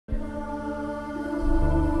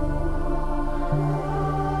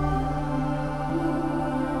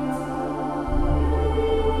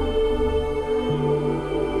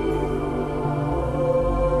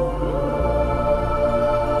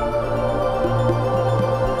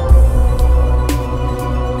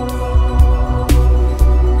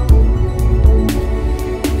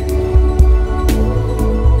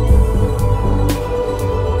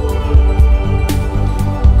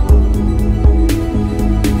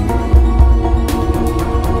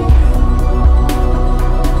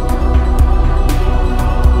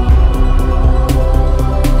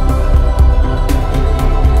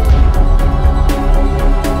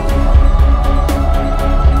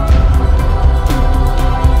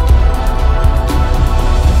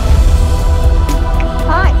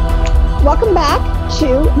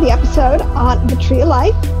the episode on the Tree of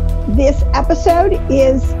Life. This episode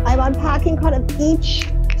is, I'm unpacking kind of each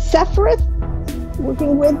Sefiroth,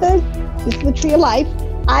 working with this is the Tree of Life.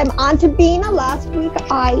 I'm on to Bina. Last week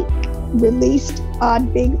I released a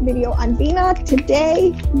big video on Bina. Today,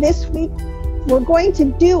 this week, we're going to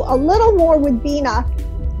do a little more with Bina,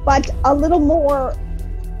 but a little more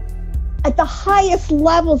at the highest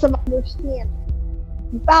levels of understanding.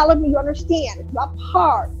 Valid, you understand, it's not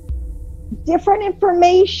hard. Different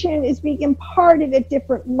information is being imparted at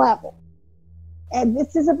different levels. And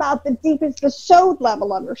this is about the deepest, the sod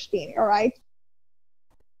level understanding, all right?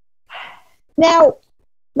 Now,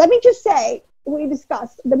 let me just say, we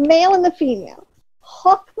discussed the male and the female,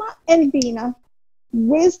 Chokmah and Bina,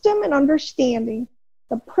 wisdom and understanding.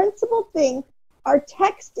 The principal thing, our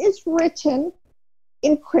text is written,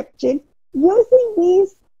 encrypted, using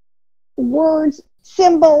these words,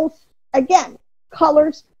 symbols, again,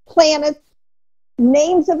 colors, planets,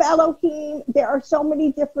 names of Elohim. There are so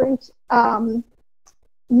many different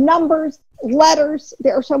numbers, letters.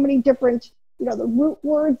 There are so many different, the root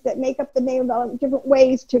words that make up the name of Elohim, different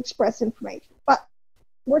ways to express information. But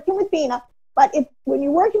working with Bina, when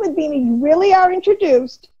you're working with Bina, you really are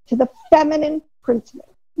introduced to the feminine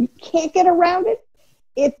principle. You can't get around it.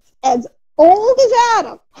 It's as old as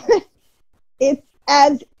Adam. It's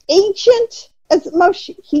as ancient as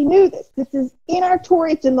Moshe. He knew this. This is in our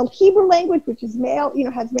Torah. It's in the Hebrew language, which is male,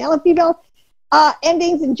 has male and female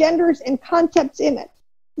endings and genders and concepts in it.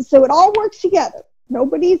 So it all works together.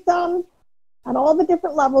 Nobody's at all the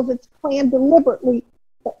different levels. It's planned deliberately.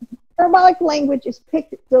 The parabolic language is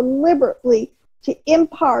picked deliberately to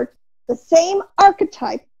impart the same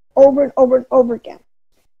archetype over and over and over again.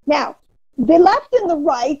 Now, the left and the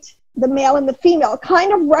right, the male and the female,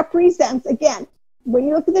 kind of represents, again, when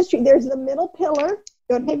you look at this tree, there's the middle pillar,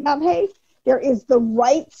 there is the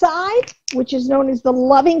right side, which is known as the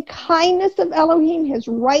loving kindness of Elohim, his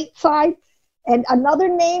right side. And another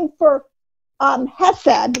name for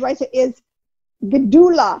Hesed, right, is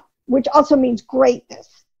Gedula, which also means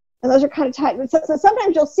greatness. And those are kind of tied. So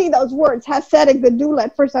sometimes you'll see those words, Hesed and Gedula.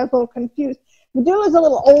 At first I was a little confused. Gedula is a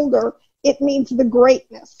little older. It means the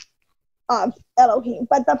greatness of Elohim.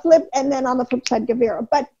 But the flip, and then on the flip side, Gevera.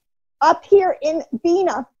 But up here in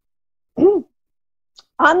Bina,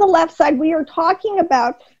 on the left side, we are talking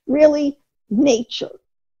about really nature.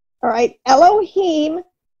 All right, Elohim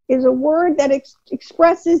is a word that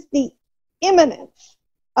expresses the immanence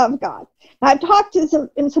of God. Now, I've talked in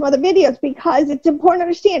some other videos because it's important to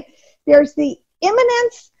understand there's the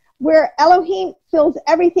immanence where Elohim fills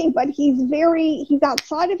everything, but he's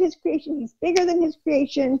outside of his creation. He's bigger than his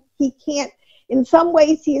creation. He can't, in some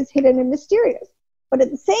ways, he is hidden and mysterious. But at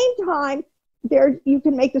the same time, you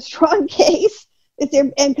can make a strong case,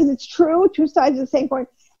 and because it's true, two sides of the same coin,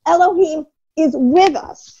 Elohim is with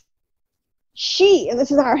us. She, and this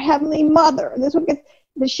is our heavenly mother, and this one gets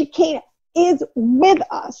the Shekinah, is with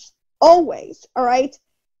us always, all right?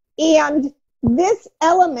 And this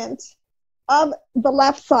element of the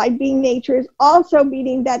left side being nature is also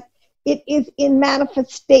meaning that it is in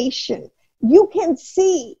manifestation. You can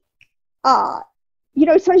see,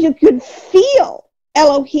 sometimes you could feel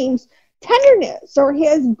Elohim's tenderness or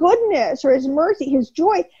his goodness or his mercy, his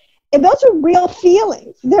joy. And those are real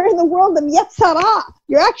feelings. They're in the world of Yetzirah.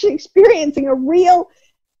 You're actually experiencing a real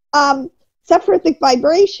Sephirothic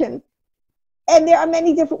vibration. And there are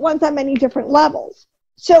many different ones on many different levels.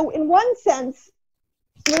 So in one sense,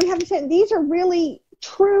 we have to say these are really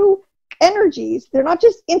true energies. They're not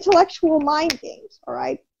just intellectual mind games, all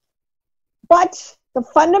right? But the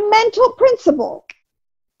fundamental principle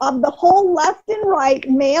of the whole left and right,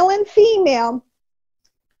 male and female,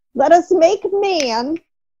 let us make man,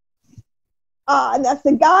 and that's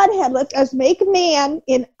the Godhead, let us make man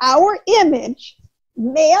in our image,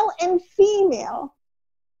 male and female,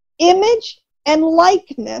 image and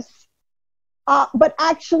likeness, but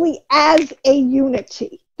actually as a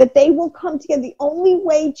unity, that they will come together. The only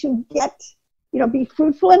way to get, be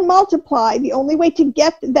fruitful and multiply, the only way to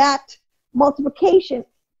get that multiplication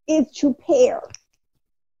is to pair.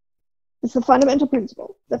 It's the fundamental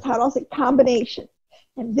principle. That's how I'll say combination.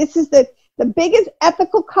 And this is the biggest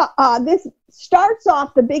ethical, this starts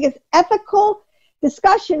off the biggest ethical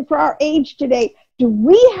discussion for our age today. Do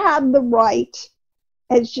we have the right,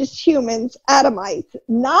 as just humans, Adamites,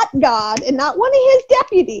 not God and not one of his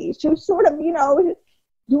deputies, to sort of,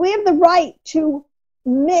 do we have the right to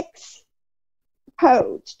mix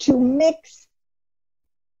codes, to mix,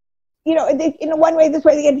 in one way, this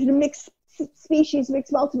way, they get to mix species,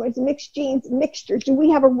 mixed multiples, mixed genes, mixtures. Do we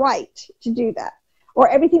have a right to do that? Or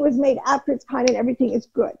everything was made after its kind and everything is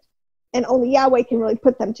good? and only Yahweh can really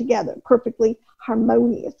put them together perfectly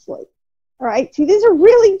harmoniously. All right, see, these are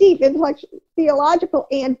really deep intellectual, theological,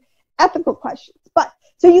 and ethical questions. But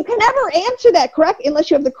so you can never answer that correct unless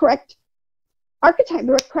you have the correct archetype,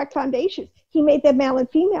 the correct foundation. He made them male and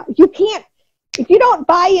female. You can't, if you don't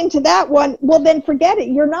buy into that one, well, then forget it.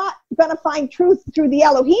 You're not going to find truth through the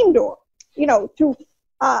Elohim door, you know, through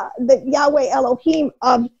the Yahweh Elohim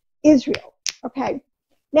of Israel. Okay.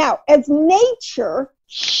 Now, as nature,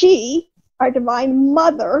 she, our divine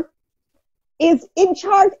mother, is in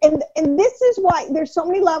charge. And this is why there's so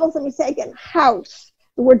many levels. Let me say again, house.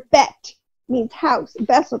 The word bet means house,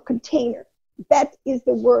 vessel, container. Bet is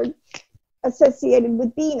the word associated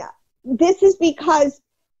with Bina. This is because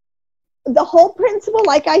the whole principle,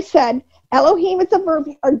 like I said, Elohim, it's a verb,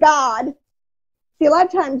 or God. See, a lot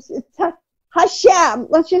of times it's Hashem.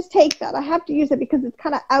 Let's just take that. I have to use it because it's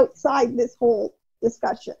kind of outside this whole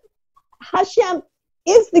discussion. Hashem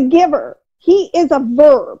is the giver. He is a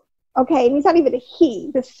verb, okay? And he's not even a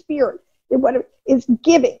he, the spirit. What is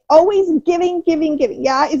giving, always giving, giving, giving.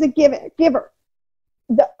 Yah is a giver.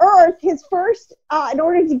 The earth, his first, in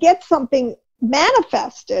order to get something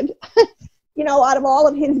manifested, you know, out of all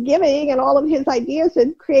of his giving and all of his ideas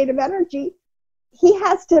and creative energy, he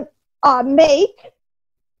has to make,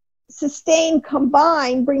 sustain,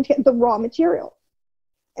 combine, bring together the raw material.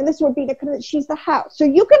 And this would be because she's the house. So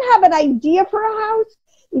you can have an idea for a house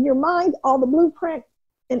in your mind, all the blueprint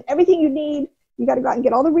and everything you need. You got to go out and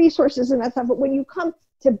get all the resources and that stuff. But when you come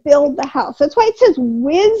to build the house, that's why it says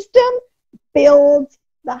wisdom builds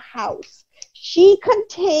the house. She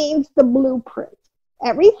contains the blueprint.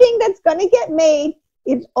 Everything that's going to get made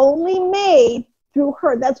is only made through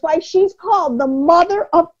her. That's why she's called the mother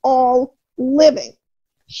of all living.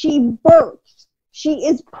 She births. She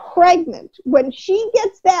is pregnant. When she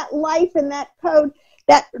gets that life and that code,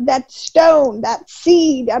 that stone, that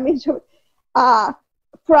seed, I mean,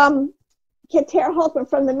 from Keter Holcomb,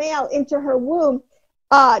 from the male into her womb,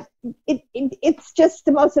 it's just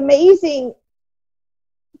the most amazing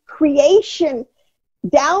creation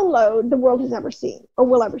download the world has ever seen or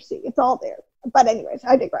will ever see. It's all there. But anyways,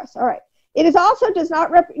 I digress. All right. It is also does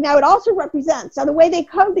not now it also represents, now the way they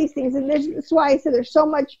code these things, and this is why I said there's so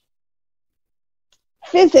much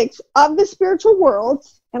physics of the spiritual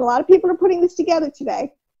worlds, and a lot of people are putting this together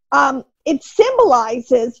today. It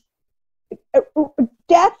symbolizes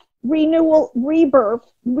death, renewal, rebirth,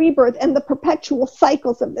 and the perpetual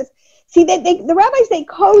cycles of this. See, the rabbis, they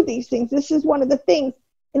code these things. This is one of the things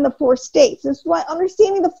in the 4 states. This is why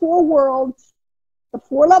understanding the 4 worlds, the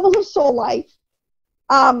 4 levels of soul life,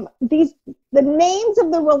 the names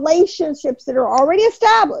of the relationships that are already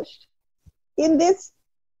established in this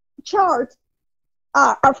chart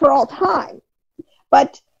are for all time.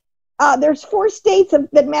 But there's 4 states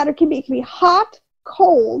that matter can be. It can be hot,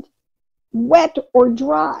 cold, wet, or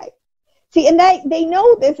dry. See, and they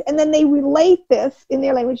know this, and then they relate this in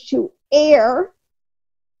their language to air,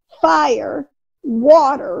 fire,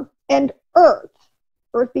 water, and earth.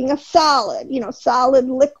 Earth being a solid, solid,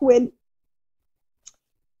 liquid,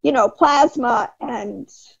 plasma, and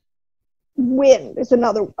wind is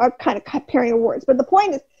another kind of pairing of words. But the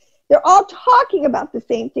point is, they're all talking about the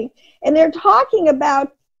same thing. And they're talking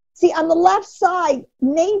about, see, on the left side,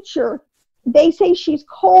 nature, they say she's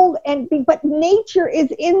cold, but nature is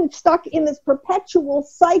stuck in this perpetual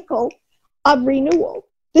cycle of renewal.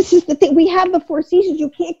 This is the thing. We have the 4 seasons. You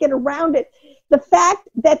can't get around it. The fact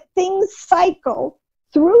that things cycle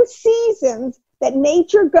through seasons, that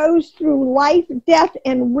nature goes through life, death,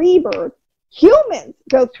 and rebirth. Humans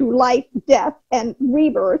go through life, death, and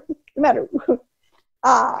rebirth, no matter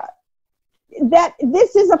that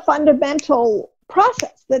this is a fundamental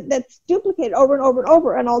process that's duplicated over and over and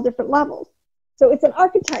over on all different levels. So it's an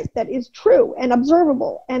archetype that is true and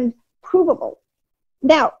observable and provable.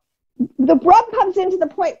 Now, the rub comes into the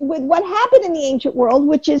point with what happened in the ancient world,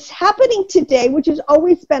 which is happening today, which has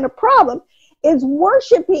always been a problem, is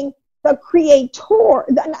worshiping the creator,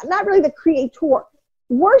 not really the creator,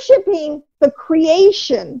 worshiping the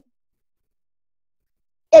creation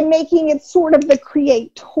and making it sort of the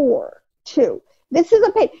creator too. This is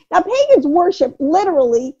a pagan. Now, pagans worship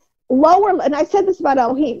literally lower, and I said this about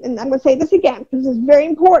Elohim, and I'm going to say this again because this is very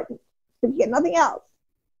important if you get nothing else.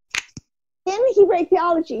 In Hebraic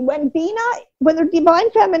theology, when the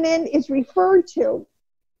divine feminine is referred to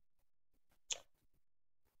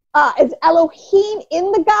as Elohim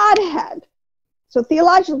in the Godhead, so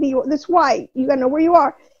theologically, this is why you got to know where you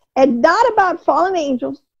are, and not about fallen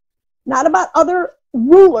angels, not about other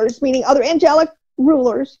rulers, meaning other angelic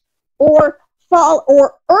rulers, or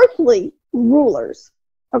earthly rulers.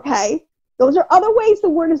 Okay, those are other ways the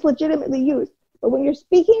word is legitimately used. But when you're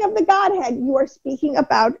speaking of the Godhead, you are speaking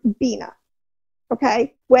about Bina.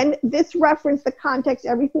 Okay? When this reference, the context,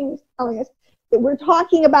 everything is telling us that we're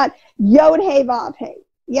talking about Yod He Vav He.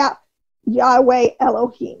 Yeah, Yahweh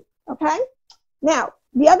Elohim. Okay? Now,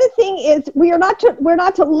 the other thing is we're not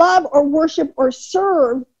to love or worship or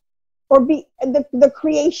serve or be the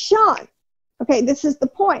creation. Okay, this is the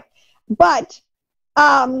point. But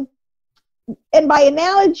and by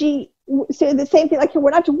analogy, so the same thing, like we're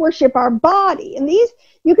not to worship our body. And these,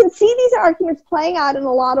 you can see these arguments playing out in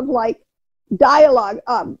a lot of like dialogue,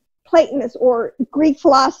 Platonist or Greek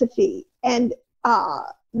philosophy, and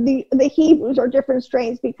the Hebrews are different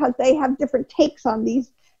strains because they have different takes on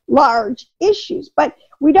these large issues. But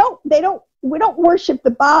we don't worship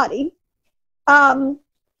the body. And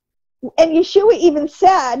Yeshua even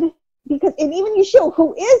said, because, and even Yeshua,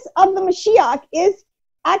 who is of the Mashiach, is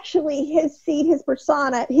actually his seed, his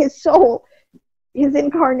persona, his soul, his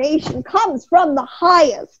incarnation comes from the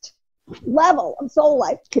highest level of soul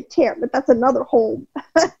life, Keter, but that's another whole,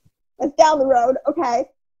 that's down the road, okay?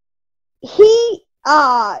 He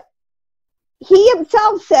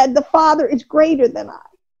himself said, the Father is greater than I,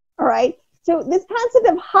 all right? So this concept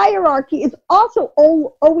of hierarchy is also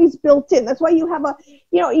always built in. That's why you have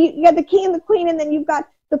you got the king and the queen, and then you've got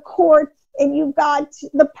the court, and you've got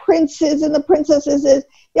the princes and the princesses.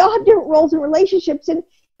 They all have different roles and relationships. And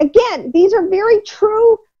again, these are very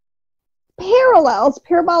true parallels,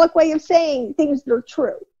 parabolic way of saying things that are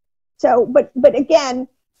true. So, but again,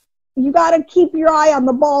 you got to keep your eye on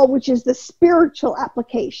the ball, which is the spiritual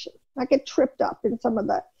application. Not get tripped up in some of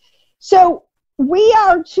the. So we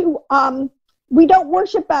are to, we don't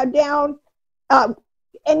worship, bow down,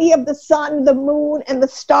 any of the sun, the moon, and the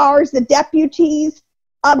stars, the deputies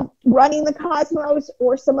running the cosmos,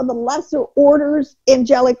 or some of the lesser orders,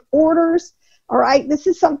 angelic orders. All right, this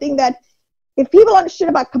is something that if people understood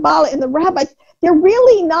about Kabbalah and the rabbis, they're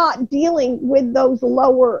really not dealing with those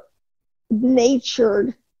lower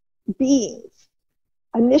natured beings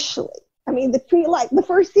initially. I mean, the tree of life, the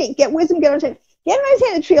first thing, get wisdom, get understanding,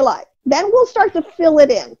 the tree of life. Then we'll start to fill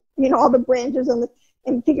it in, all the branches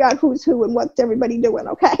and figure out who's who and what's everybody doing,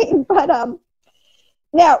 okay? But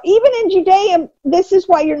now, even in Judaism, this is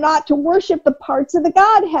why you're not to worship the parts of the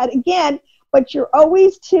Godhead, again, but you're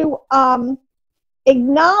always to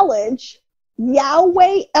acknowledge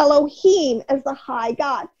Yahweh Elohim as the high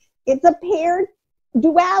God. It's a paired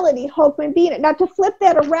duality, Hope and Bina. Now, to flip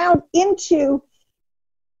that around into,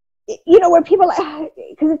 where people,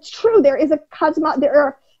 because it's true, there is there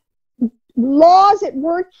are laws at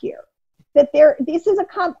work here, that this is a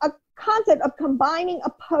concept of combining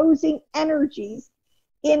opposing energies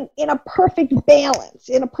in a perfect balance,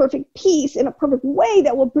 in a perfect peace, in a perfect way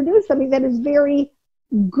that will produce something that is very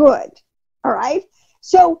good. All right?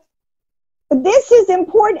 So this is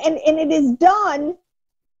important, and it is done.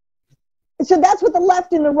 So that's what the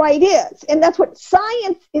left and the right is. And that's what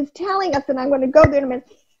science is telling us, and I'm going to go there in a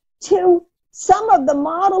minute, to some of the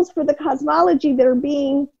models for the cosmology that are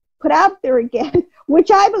being put out there again,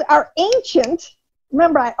 which I believe are ancient.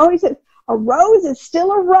 Remember, I always said a rose is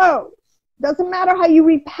still a rose. Doesn't matter how you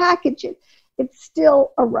repackage it, it's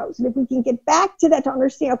still a rose. And if we can get back to that to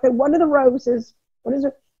understand, okay, what are the roses? What is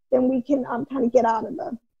it? Then we can kind of get out of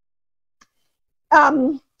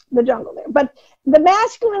the jungle there. But the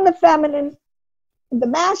masculine, the feminine, the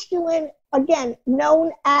masculine, again,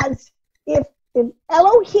 known as, if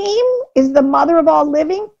Elohim is the mother of all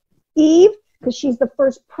living, Eve, because she's the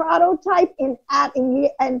first prototype in Adam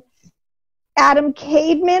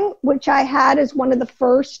Kadmon, which I had as one of the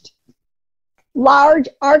first large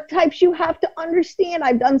archetypes you have to understand.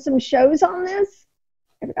 I've done some shows on this.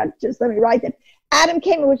 I forgot, just let me write that. Adam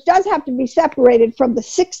Kadmon, which does have to be separated from the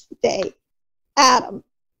sixth day Adam,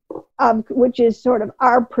 which is sort of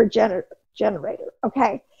our progenitor,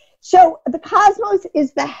 okay? So the cosmos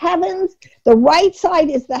is the heavens, the right side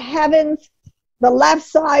is the heavens, the left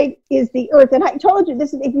side is the earth. And I told you,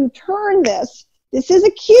 this is, if you turn this is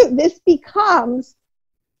a cube. This becomes,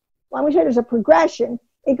 let me show you, there's a progression.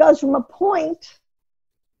 It goes from a point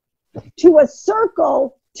to a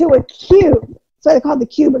circle to a cube. So they call it the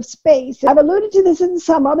cube of space. I've alluded to this in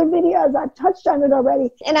some other videos. I've touched on it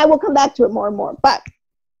already, and I will come back to it more and more. But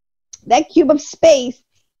that cube of space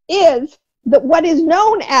is what is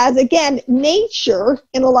known as, again, nature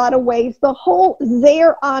in a lot of ways, the whole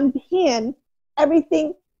Zer on pin,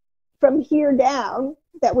 everything from here down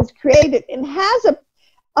that was created, and has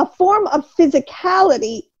a form of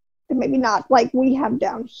physicality, maybe not like we have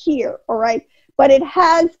down here, all right, but it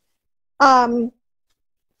has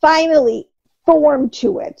finally form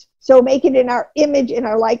to it. So make it in our image, in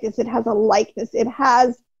our likeness. It has a likeness. It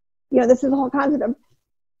has, this is the whole concept of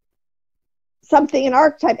something, an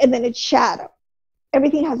archetype, and then it's shadow.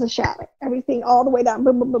 Everything has a shadow. Everything all the way down.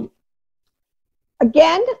 Boom, boom, boom.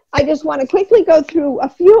 Again, I just want to quickly go through a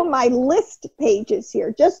few of my list pages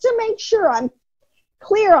here, just to make sure I'm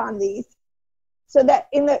clear on these. So that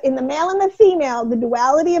in the male and the female, the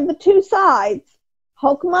duality of the two sides,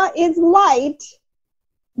 Chokmah is light,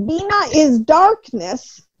 Bina is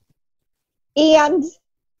darkness, and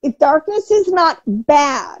if darkness is not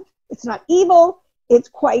bad, it's not evil, it's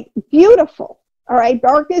quite beautiful. All right,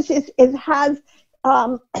 darkness has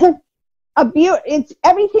a beauty. It's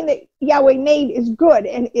everything that Yahweh made is good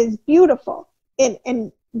and is beautiful,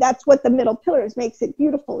 and that's what the middle pillar is, makes it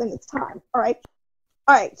beautiful in its time. All right.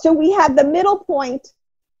 So we have the middle point,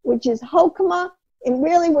 which is Chokmah, and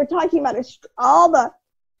really we're talking about all the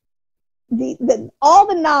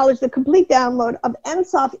knowledge, the complete download of Ein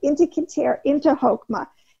Sof into Keter, into Chokmah,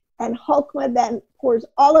 and Chokmah then pours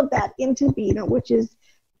all of that into Bina, which is,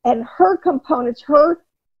 and her components, her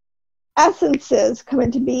essences come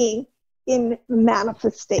into being in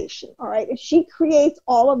manifestation. All right, she creates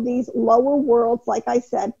all of these lower worlds, like I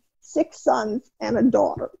said, 6 sons and a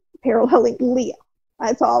daughter, paralleling Leah.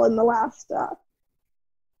 That's all in the last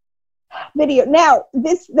video. Now,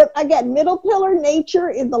 again, middle pillar, nature,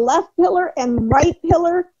 is the left pillar, and right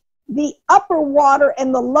pillar, the upper water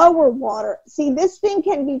and the lower water. See, this thing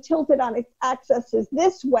can be tilted on its axis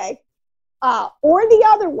this way or the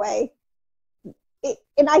other way.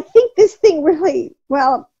 And I think this thing really,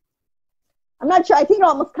 well, I'm not sure. I think it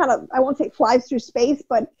almost kind of, I won't say flies through space,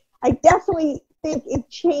 but I definitely think it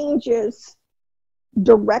changes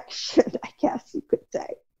direction, I guess you could say.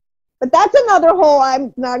 But that's another whole,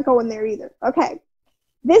 I'm not going there either. Okay.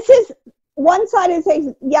 This is, one side is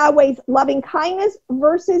Yahweh's loving kindness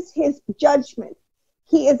versus his judgment.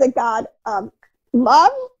 He is a God of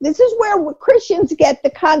love. This is where Christians get the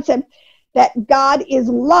concept that God is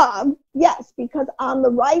love. Yes, because on the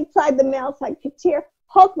right side, the male side, Keter,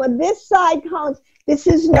 Chokmah, this side columns, this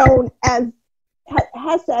is known as,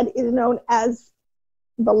 Hesed is known as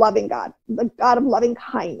the loving God, the God of loving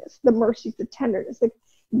kindness, the mercies, the tenderness.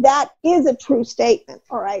 That is a true statement,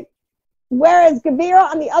 all right? Whereas Gevira,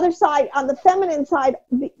 on the other side, on the feminine side,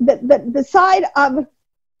 the side of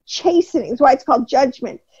chastening is why it's called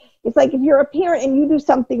judgment. It's like if you're a parent and you do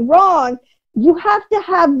something wrong, you have to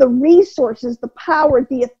have the resources, the power,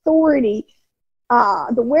 the authority,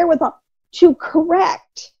 the wherewithal to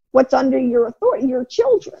correct what's under your authority, your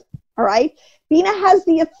children, all right? Bina has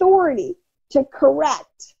the authority to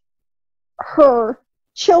correct her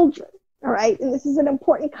children, all right? And this is an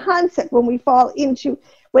important concept when we fall into,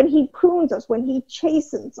 when he prunes us, when he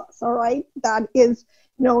chastens us, all right? That is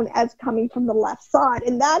known as coming from the left side.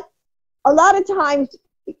 And that, a lot of times,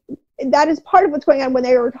 that is part of what's going on when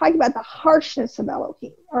they were talking about the harshness of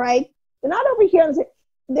Elohim, all right? They're not over here and say,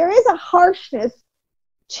 there is a harshness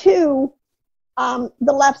to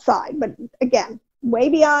the left side, but again, way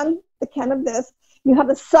beyond the ken of this. You have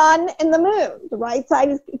the sun and the moon. The right side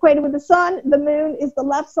is equated with the sun. The moon is the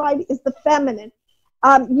left side, is the feminine.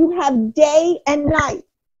 You have day and night.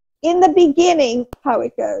 In the beginning, how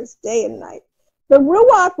it goes, day and night. The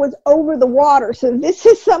Ruach was over the water. So this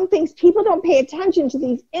is some things people don't pay attention to,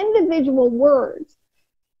 these individual words.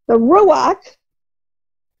 The Ruach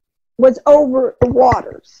was over the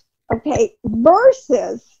waters, okay,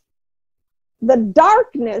 versus the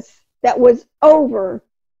darkness that was over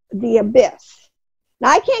the abyss. Now,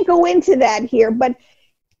 I can't go into that here, but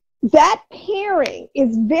that pairing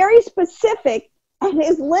is very specific and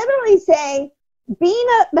is literally saying,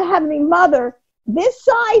 Bina, the Heavenly Mother, this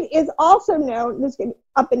side is also known, this is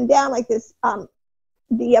up and down like this,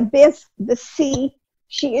 the abyss, the sea,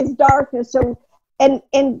 she is darkness. So,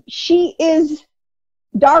 and she is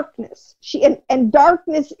darkness. And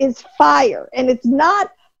darkness is fire. And it's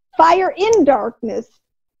not fire in darkness,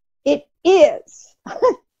 it is.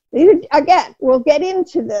 Again, we'll get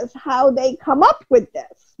into this, how they come up with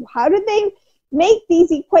this. How did they make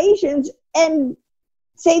these equations and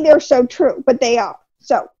say they're so true? But they are.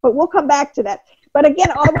 So, but we'll come back to that. But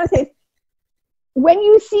again, all I want to say is, when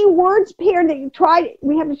you see words paired, that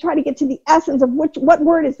we have to try to get to the essence of what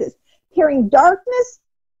word is this. Pairing darkness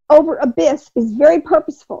over abyss is very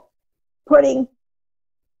purposeful. Putting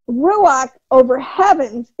Ruach over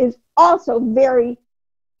heavens is also very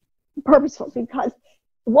purposeful, because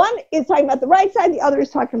one is talking about the right side, the other is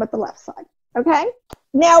talking about the left side. Okay?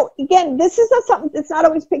 Now, again, this is something that's not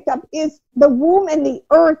always picked up, is the womb and the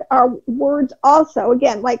earth are words also.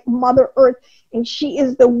 Again, like Mother Earth, and she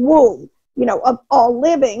is the womb, of all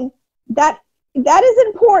living. That is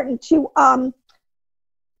important to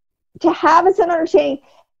have as an understanding.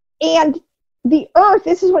 And the earth,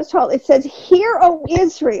 this is what's told. It says, "Hear, O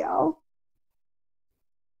Israel,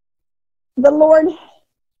 the Lord,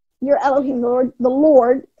 your Elohim, the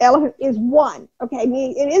Lord, Elohim is one. Okay,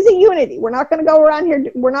 meaning it is a unity. We're not going to go around here.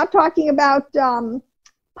 We're not talking about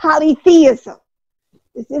polytheism.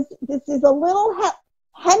 This is a little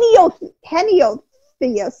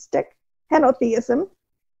henotheism.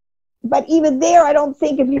 But even there, I don't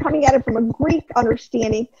think, if you're coming at it from a Greek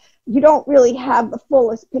understanding, you don't really have the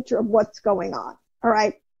fullest picture of what's going on. All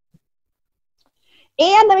right.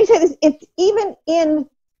 And let me say this, it's even in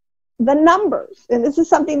the numbers. And this is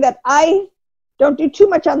something that I don't do too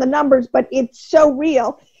much on the numbers, but it's so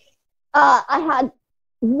real. I had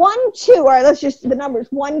 1, 2, all right, let's just, the numbers,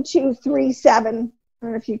 1, 2, 3, 7. I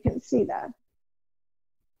don't know if you can see that.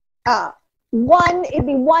 It'd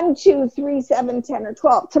be 1, 2, 3, 7, 10, or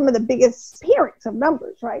 12. Some of the biggest pairings of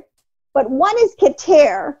numbers, right? But 1 is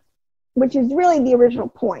Keter, which is really the original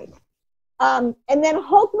point. And then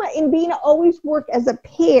Chokmah and Bina always work as a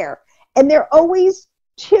pair. And they're always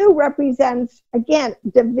 2 represents, again,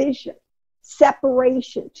 division,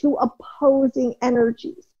 separation, 2 opposing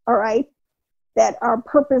energies, all right, that are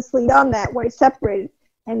purposely done that way, separated.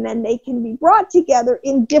 And then they can be brought together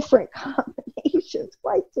in different combinations,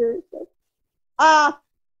 quite seriously.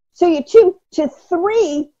 So you 2 to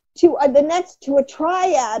 3 to the next, to a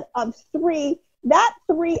triad of 3. That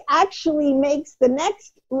 3 actually makes the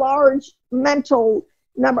next large mental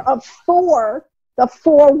number of 4. The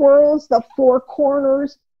 4 worlds, the 4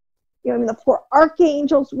 corners, you know, the 4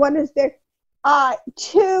 archangels. What is there?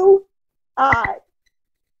 2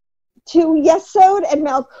 Yesod and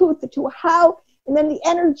Malkuth, the 2 how, and then the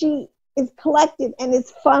energy is collected and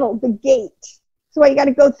is funneled, the gate. So you got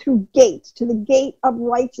to go through gates to the gate of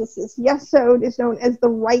righteousness. Yesod is known as the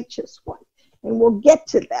righteous one, and we'll get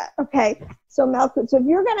to that. Okay, so Malkuth. So if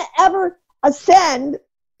you're going to ever ascend,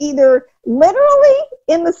 either literally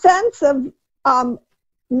in the sense of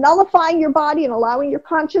nullifying your body and allowing your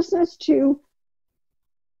consciousness to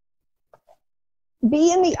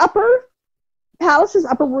be in the upper palaces,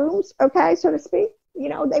 upper rooms, okay, so to speak. You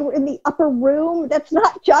know, they were in the upper room. That's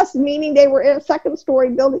not just meaning they were in a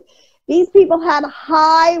 2nd-story building. These people had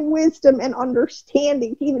high wisdom and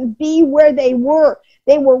understanding to even be where they were.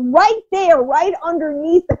 They were right there, right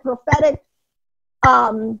underneath the prophetic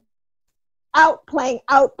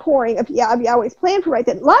outpouring of Yahweh's plan for right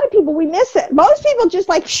then. A lot of people, we miss it. Most people just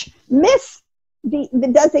like miss the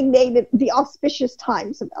designated, the auspicious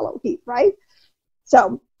times of Elohim, right?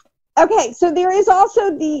 So, okay, so there is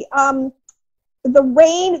also the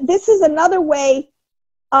rain. This is another way.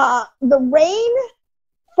 The rain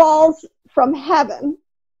falls from heaven,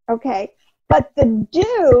 okay, but the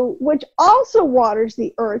dew, which also waters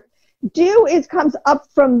the earth, dew comes up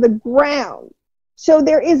from the ground. So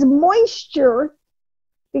there is moisture,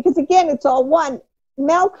 because again, it's all one.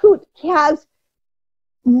 Malkuth has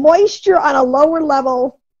moisture on a lower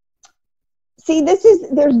level. See,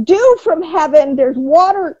 there's dew from heaven, there's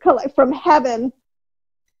water from heaven,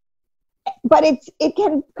 but it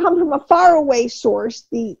can come from a faraway source,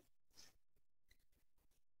 the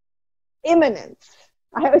immanence.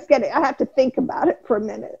 I have to think about it for a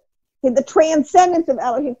minute. The transcendence of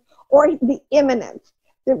Elohim, or the immanence.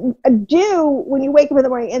 The dew, when you wake up in the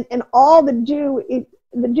morning, and all the dew,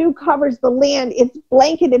 the dew covers the land. It's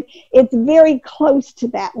blanketed. It's very close to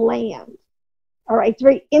that land. All right, it's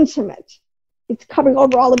very intimate. It's covering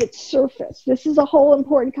over all of its surface. This is a whole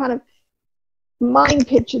important kind of mind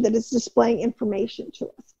picture that is displaying information to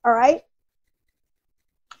us. All right.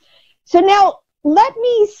 So now let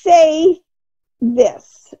me say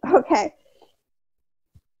this, okay?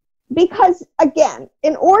 Because again,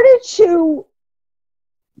 in order to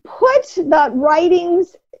put the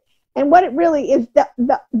writings and what it really is,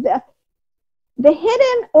 the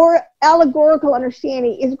hidden or allegorical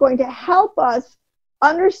understanding is going to help us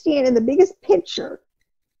understand in the biggest picture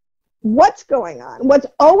what's going on, what's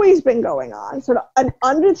always been going on, sort of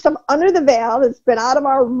under the veil that's been out of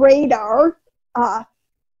our radar,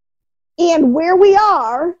 and where we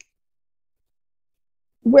are,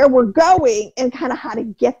 where we're going, and kind of how to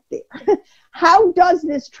get there. How does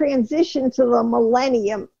this transition to the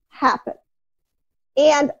millennium happen?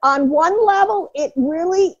 And on one level, it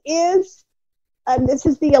really is, and this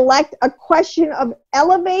is the elect, a question of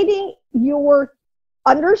elevating your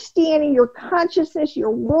understanding, your consciousness,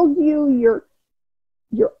 your worldview,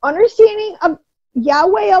 your understanding of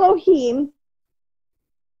Yahweh Elohim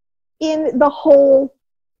in the whole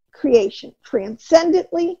creation,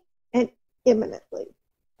 transcendently and immanently.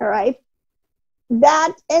 All right?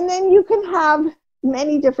 That, and then you can have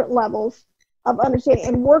many different levels of understanding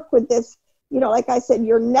and work with this, you know, like I said,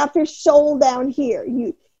 your nefesh soul down here.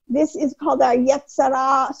 This is called our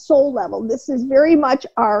Yetzirah soul level. This is very much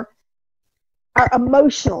our our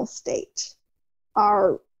emotional state,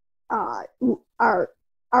 our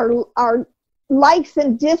likes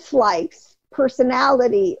and dislikes,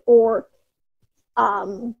 personality, or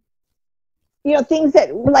things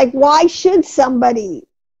that, like, why should somebody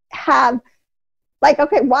have, like,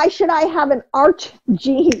 okay, why should I have an art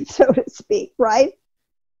gene, so to speak, right?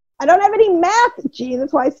 I don't have any math gene,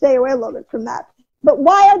 that's why I stay away a little bit from that. But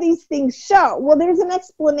why are these things so? Well, there's an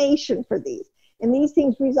explanation for these. And these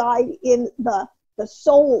things reside in the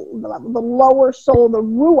soul level, the lower soul, the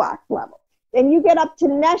ruach level. Then you get up to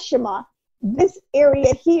neshama, this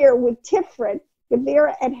area here with Tiferet,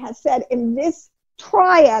 Gevira, and Hesed, in this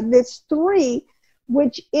triad, this three,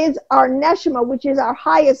 which is our neshama, which is our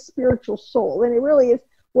highest spiritual soul. And it really is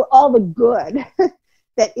where all the good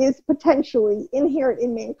that is potentially inherent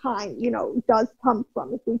in mankind, does come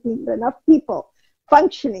from, if we keep enough people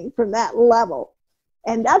functioning from that level.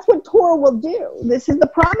 And that's what Torah will do. This is the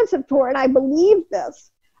promise of Torah, and I believe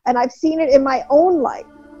this, and I've seen it in my own life,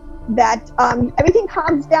 that everything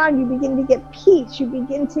calms down, you begin to get peace, you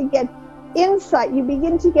begin to get insight, you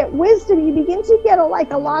begin to get wisdom, you begin to get a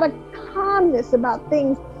lot of calmness about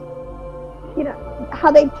things,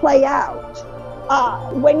 how they play out.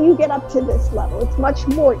 When you get up to this level, it's much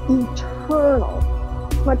more eternal,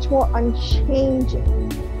 it's much more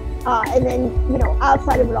unchanging. And then,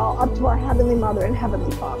 outside of it all, up to our Heavenly Mother and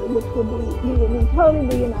Heavenly Father, which we will be totally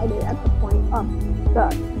reunited at the point of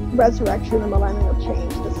the resurrection, the millennial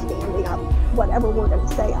change, the standing up, whatever we're going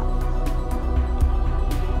to say up.